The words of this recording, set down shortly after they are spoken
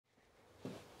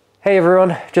Hey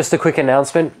everyone, just a quick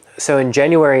announcement. So in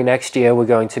January next year, we're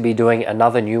going to be doing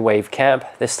another New Wave camp.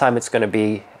 This time it's going to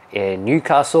be in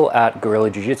Newcastle at Guerrilla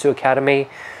Jiu-Jitsu Academy.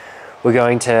 We're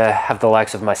going to have the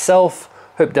likes of myself,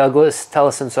 Hope Douglas,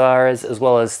 Thalison Soares, as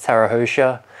well as Tara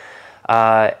Rocha.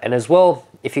 And as well,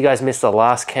 if you guys missed the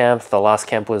last camp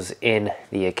was in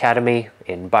the Academy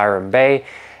in Byron Bay.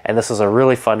 And this was a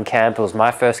really fun camp. It was my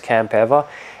first camp ever.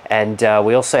 And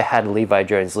we also had Levi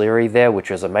Jones-Leary there, which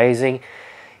was amazing.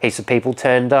 Heaps of people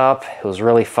turned up. It was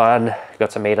really fun.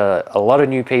 Got to meet a lot of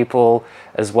new people,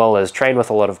 as well as train with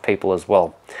a lot of people as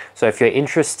well. So if you're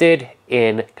interested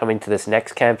in coming to this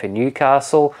next camp in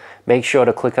Newcastle, make sure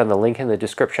to click on the link in the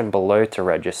description below to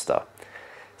register.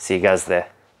 See you guys there.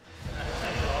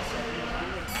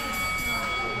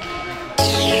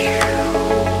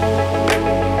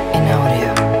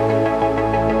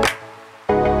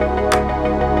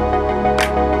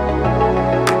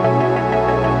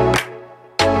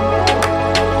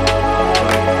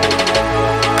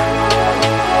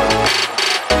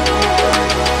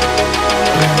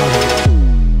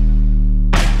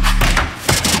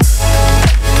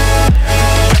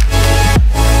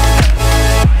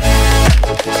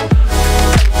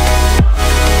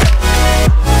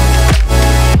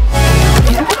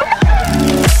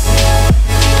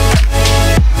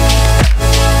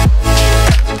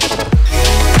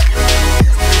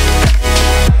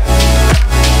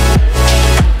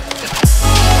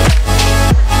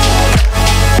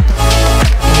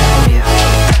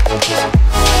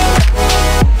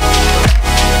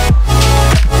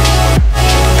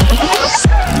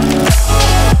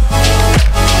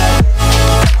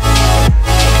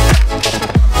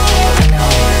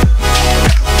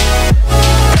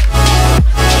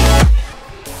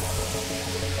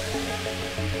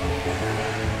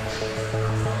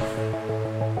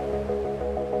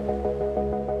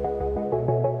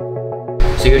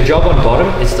 So your job on bottom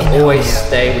is to always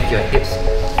stay with your hips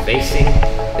facing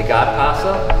the guard passer,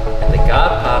 and the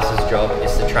guard passer's job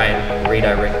is to try and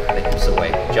redirect the hips away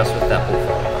just with that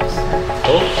bullfrog pass.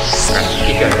 Cool? Alright,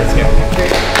 keep going, let's go.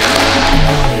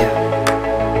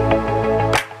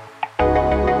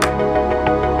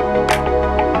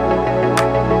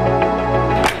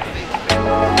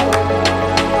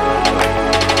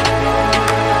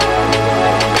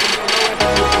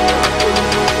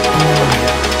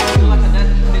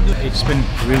 It's been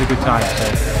a really good time, so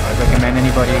I recommend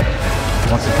anybody who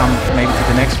wants to come maybe to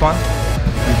the next one.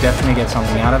 You definitely get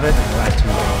something out of it. Glad to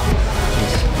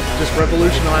just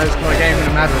revolutionised my game in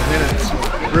a matter of minutes.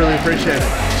 Really appreciate it.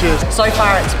 Cheers. So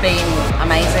far it's been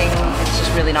amazing. It's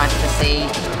just really nice to see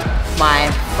my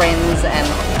friends and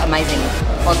amazing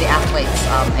Aussie athletes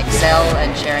excel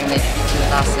and sharing their jiu-jitsu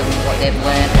with us and what they've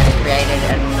learned and created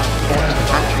and brought to the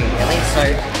country, really. So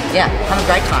yeah, have a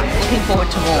great time. Looking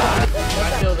forward to more.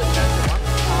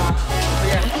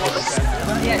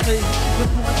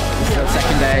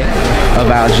 Second day of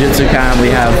our jiu-jitsu camp. We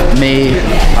have me,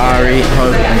 Ari,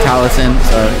 Hope and Thalison.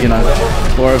 So, you know,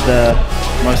 4 of the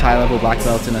most high-level black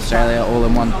belts in Australia all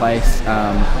in one place,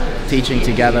 teaching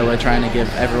together. We're trying to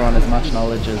give everyone as much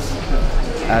knowledge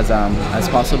as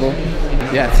possible.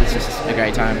 Yeah, it's just a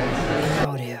great time.